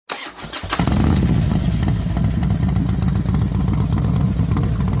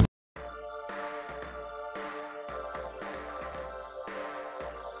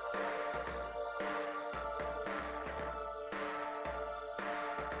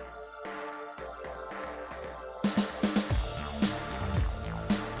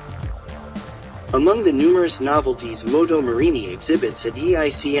Among the numerous novelties Moto Morini exhibits at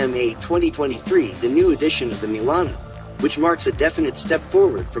EICMA 2023, the new edition of the Milano, which marks a definite step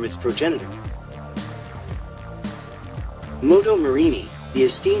forward from its progenitor. Moto Morini, the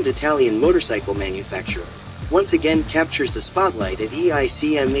esteemed Italian motorcycle manufacturer, once again captures the spotlight at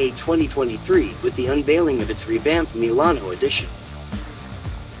EICMA 2023 with the unveiling of its revamped Milano edition.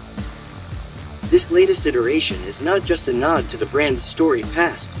 This latest iteration is not just a nod to the brand's storied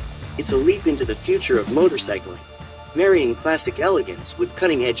past, it's a leap into the future of motorcycling, marrying classic elegance with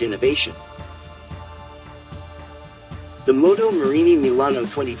cutting-edge innovation. The Moto Morini Milano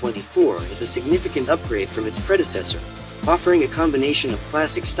 2024 is a significant upgrade from its predecessor, offering a combination of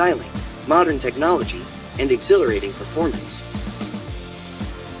classic styling, modern technology, and exhilarating performance.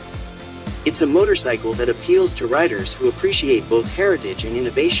 It's a motorcycle that appeals to riders who appreciate both heritage and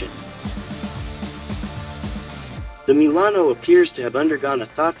innovation. The Milano appears to have undergone a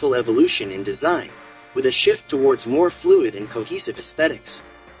thoughtful evolution in design, with a shift towards more fluid and cohesive aesthetics.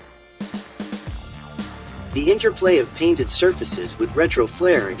 The interplay of painted surfaces with retro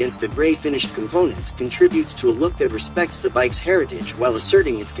flair against the gray-finished components contributes to a look that respects the bike's heritage while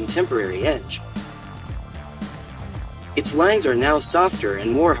asserting its contemporary edge. Its lines are now softer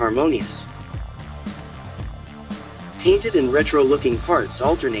and more harmonious. Painted and retro-looking parts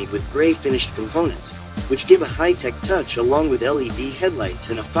alternate with gray-finished components, which give a high-tech touch along with LED headlights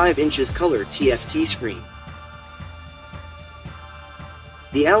and a 5" color TFT screen.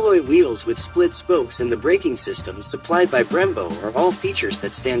 The alloy wheels with split spokes and the braking system supplied by Brembo are all features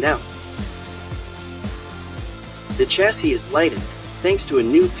that stand out. The chassis is lightened, thanks to a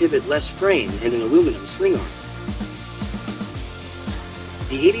new pivot-less frame and an aluminum swing arm.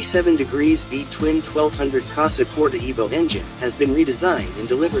 The 87 degrees V-twin 1200 Casa Corta Evo engine has been redesigned and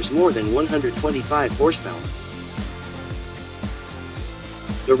delivers more than 125 horsepower.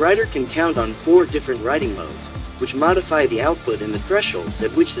 The rider can count on 4 different riding modes, which modify the output and the thresholds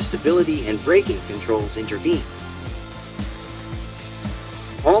at which the stability and braking controls intervene.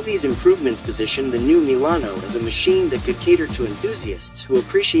 All these improvements position the new Milano as a machine that could cater to enthusiasts who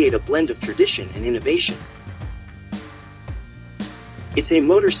appreciate a blend of tradition and innovation. It's a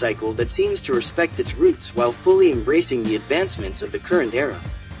motorcycle that seems to respect its roots while fully embracing the advancements of the current era.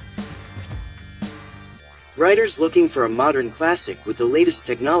 Riders looking for a modern classic with the latest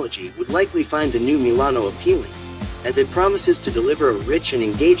technology would likely find the new Milano appealing, as it promises to deliver a rich and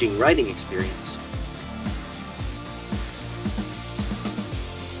engaging riding experience.